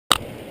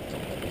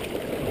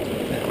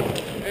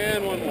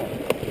then one more.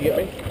 You get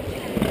me?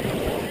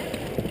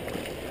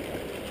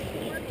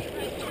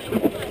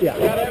 Yeah.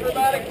 Got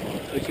everybody?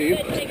 We see you?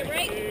 Take a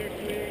break.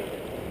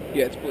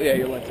 Yeah,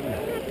 you're letting me.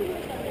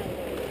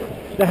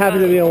 That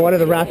happened to me on one of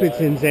the rapids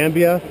in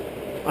Zambia.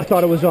 I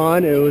thought it was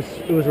on. It was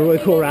a really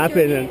cool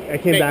rapid, and I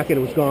came back and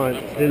it was gone.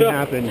 It didn't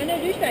happen. I know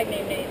douchebag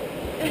named Nate.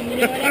 And you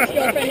know an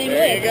ex-girlfriend named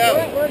There Liz. you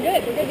go. We're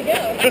good. We're good to go.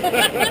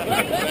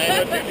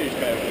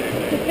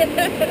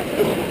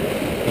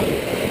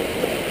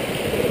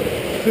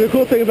 So the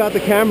cool thing about the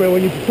camera,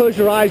 when you close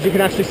your eyes, you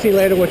can actually see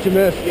later what you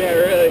missed. Yeah,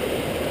 really.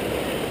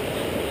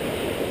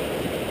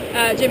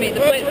 Jimmy, the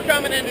Folks, we're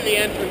coming into the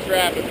entrance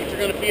rapid, which are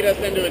going to feed us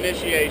into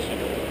initiation.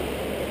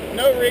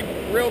 No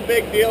real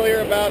big deal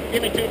here about,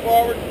 give me 2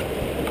 forward.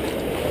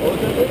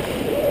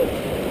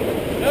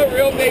 No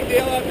real big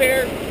deal up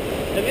here.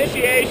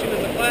 Initiation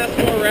is a class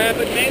 4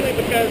 rapid, mainly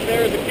because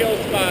there is a kill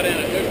spot in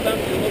it. There's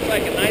something that looks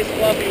like a nice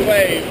fluffy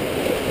wave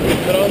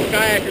that all the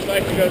kayakers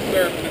like to go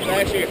surf, and it's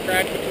actually a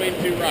crack between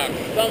 2 rocks.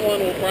 Someone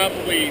will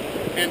probably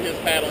end his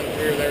paddling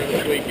career there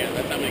this weekend.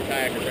 That's how many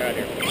kayakers are out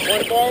here.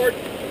 1 forward,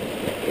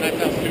 and that's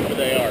how stupid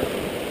they are.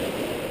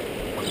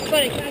 It's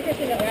funny, kayakers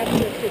think that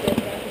rapids are stupid.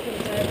 Rapids think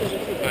kayakers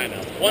are stupid. I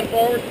know. 1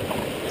 forward.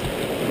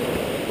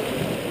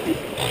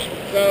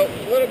 So,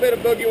 a little bit of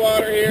boogie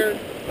water here.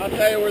 I'll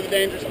tell you where the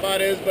danger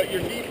spot is, but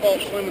your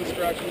default swim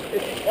instructions,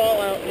 if you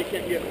fall out and you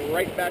can't get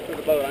right back to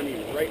the boat, I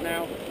mean right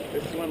now,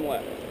 is swim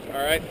left.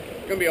 All right?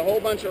 There's going to be a whole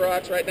bunch of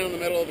rocks right down the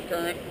middle of the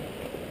current.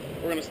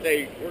 We're going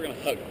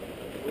to hug them.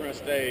 We're going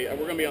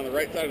to be on the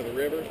right side of the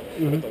river,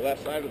 with the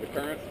left side of the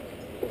current.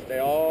 We'll stay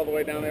all the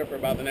way down there for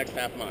about the next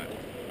half mile.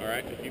 All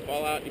right? If you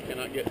fall out, you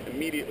cannot get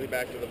immediately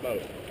back to the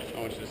boat. I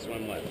want you to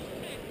swim left.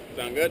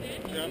 Sound good?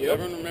 Yep.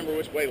 Everyone remember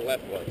which way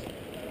left was?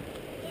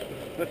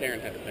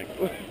 Karen had to think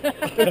about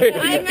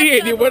it.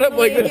 Ian, you went up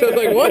like this. I was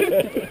like, what?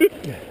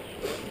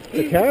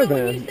 The caravan. So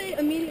when you say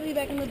immediately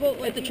back in the boat,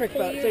 like It's a trick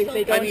boat, so yourself?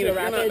 they go I mean, into if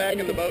the you're not rapids back and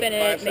in the boat spin in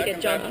 5 it, make a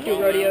seconds, jump, that's do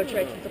fine. rodeo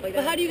tricks and stuff like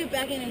But that. how do you get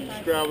back in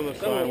time? Grab on the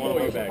side, one of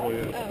us will pull you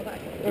in. Oh, okay.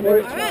 All All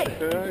right.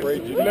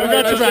 Great. Remember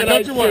I said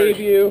I'd save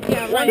you.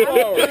 Yeah, One right.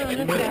 forward. Oh,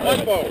 that's bad.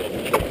 1 forward.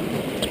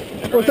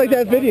 Well, it's like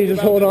that video. You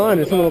just hold on.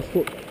 It's a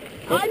little.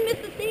 I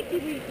missed the safety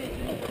briefing.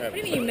 What do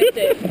you mean you missed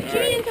it? She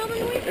didn't tell them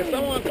to wait for If me.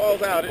 someone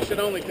falls out, it should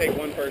only take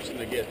one person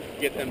to get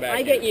them back.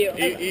 I get you.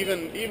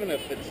 Even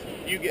if it's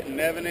you getting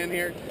Nevin in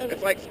here,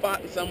 it's like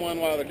spotting someone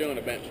while they're doing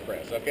a bench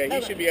press. Okay,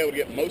 he should be able to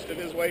get most of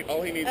his weight.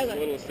 All he needs is a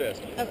little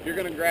assist. You're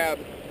going to grab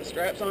the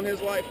straps on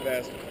his life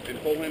vest and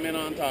pull him in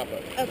on top of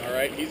it. All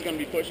right, he's going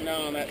to be pushing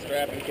out on that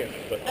strap and kicking.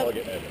 But I'll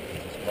get Evan.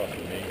 It's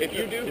costing me. If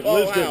you do If fall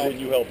Liz does out, it,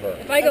 you help her.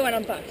 If I go in,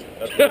 I'm fucked.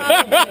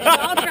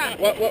 I'll try.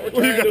 what we're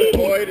trying to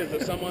avoid is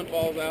if someone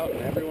falls out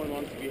and everyone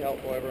wants to be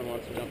helpful, everyone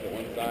wants to jump to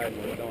one side and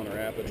we're still in a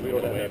rapid. We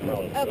don't have that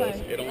problem. Okay.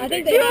 It only I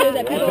think takes they do that.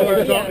 one People You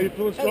person. yeah.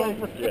 feeling strong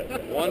for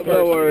One No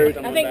person worries. gets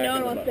I someone think back no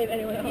in one the wants to save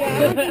anyone else. Yeah, I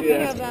don't think we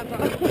have that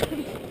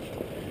problem.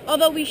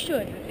 Although we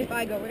should, if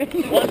I go in.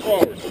 boat. One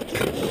forward.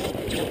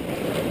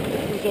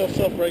 It's all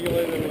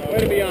self-regulated. Way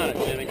to be on it,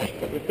 Jenny.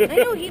 I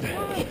know, he's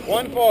fine.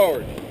 One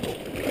forward.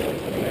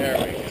 There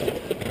we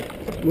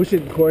go. We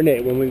should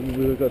coordinate when we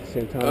would go at the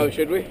same time. Oh,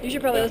 should we? You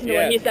should probably listen to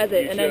when he Yes, says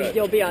it, you and then should.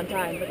 you'll be on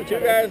time with each Two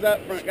other. guys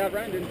up front. God,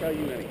 Ryan didn't tell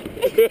you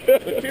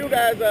anything. The 2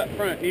 guys up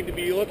front need to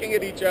be looking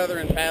at each other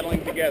and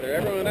paddling together.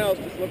 Everyone else,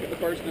 just look at the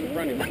person in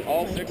front of you.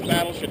 All 6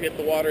 paddles should hit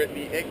the water at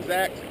the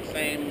exact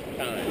same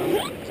time.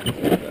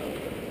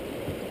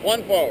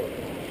 1 forward.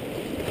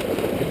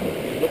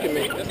 Look at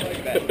me, just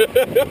like that.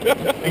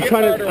 I'm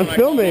trying to. I'm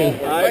filming.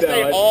 If I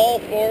say all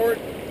forward,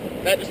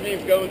 that just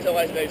means go until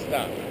I say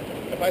stop.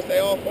 If I say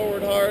all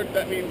forward hard,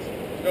 that means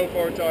go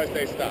forward until I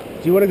say stop. Do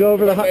you want to go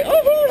over the? If I say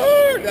all forward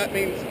hard, that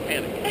means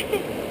panic.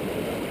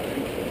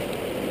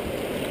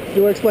 Do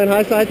you want to explain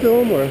high side to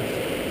them, or?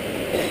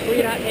 Were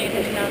you not paying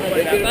attention now that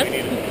Right it's now, us? we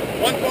need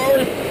it. 1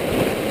 forward.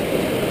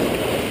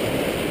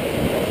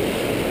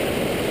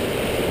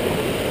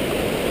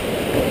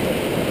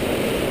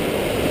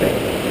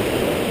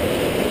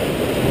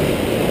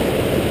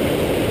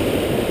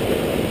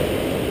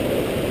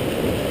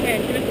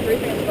 Karen, give us the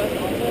briefing on the bus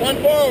also. 1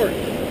 forward.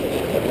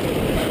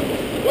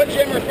 What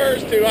Jim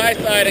refers to high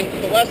siding,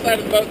 the left side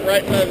of the boat, the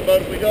right side of the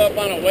boat. If we go up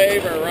on a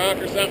wave or a rock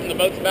or something, the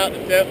boat's about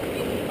to tip,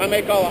 I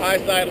may call a high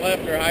side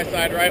left or a high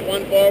side right.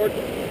 1 forward.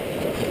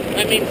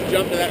 That means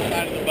jump to that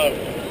side of the boat.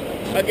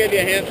 I'll give you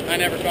a hint. I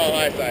never call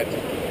high sides.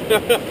 We're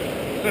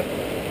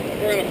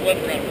going to flip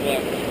around to the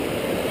left.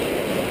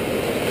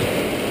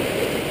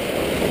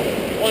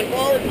 1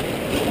 forward.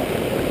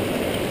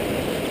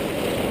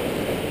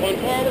 1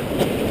 forward.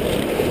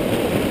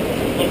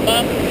 Little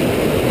bump.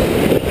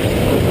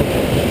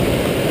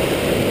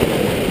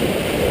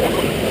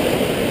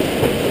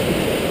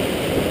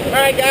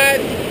 Alright guys,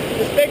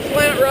 this big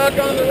slant rock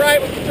on the right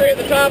with the tree at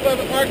the top of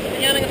it marks the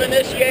beginning of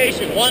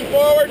initiation. 1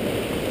 forward.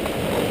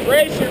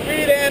 Brace your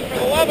feet in. For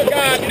the love of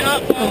God, do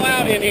not fall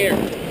out in here.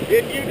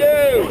 If you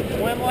do,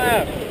 swim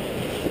left.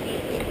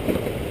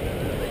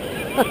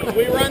 If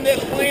we run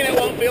this clean, it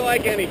won't feel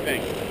like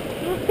anything.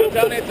 I'm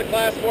telling you it's a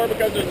class 4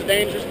 because there's a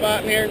danger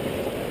spot in here.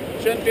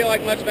 Shouldn't feel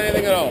like much of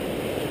anything at all.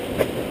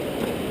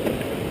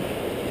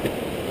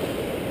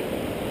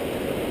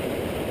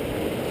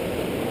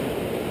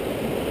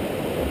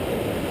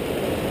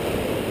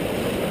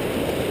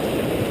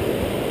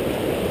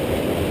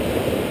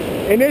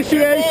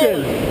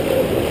 Initiation.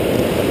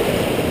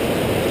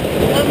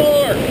 One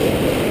more.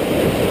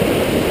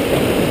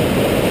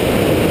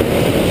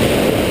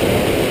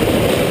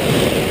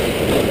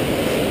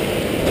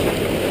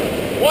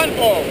 One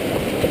more.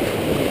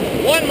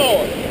 One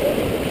more.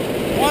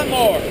 One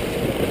more.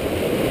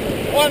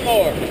 One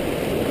more.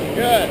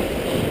 Good.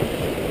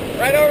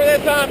 Right over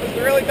this hump is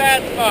the really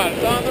bad spot.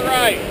 It's on the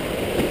right.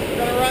 We're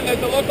going to run this.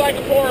 It looks like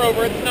a pour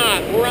over. It's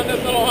not. We'll run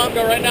this little hump,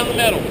 go right down the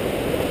middle.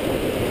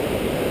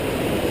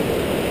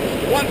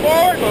 One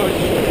forward.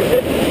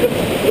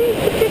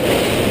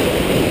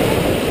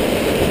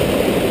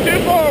 Two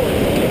forward.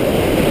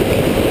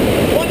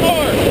 One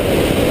more.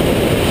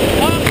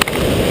 Hump.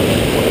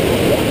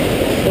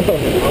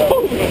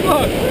 Oh,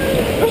 fuck.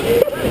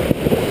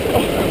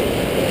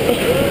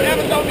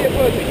 Never don't be a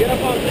pussy. Get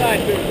up on the side,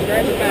 too.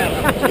 Grab the paddle.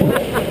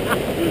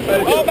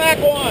 All back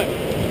one.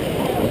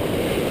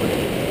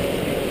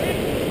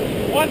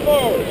 One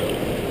forward.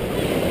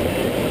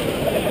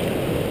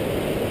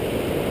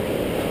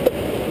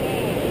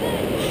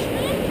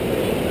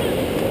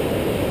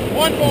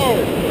 One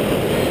forward.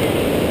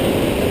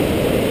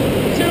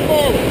 Two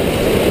forward.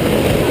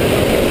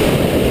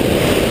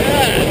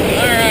 Good.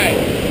 All right.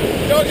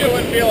 Told you it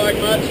wouldn't feel like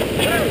much.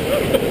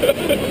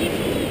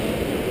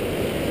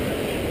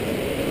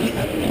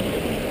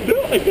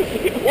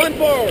 One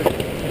forward.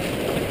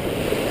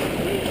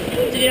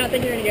 Did you not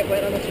think you were going to get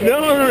wet on this?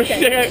 No,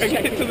 Okay.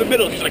 I get to the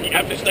middle. She's like, you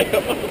have to stay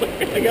up.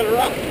 I got a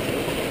rock.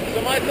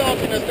 So my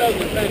saltiness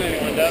doesn't offend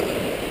anyone, does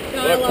it?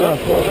 No, I love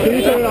it. Can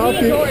you turn it off?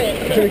 Enjoy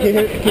it. Can you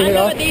hit I know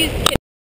off? what these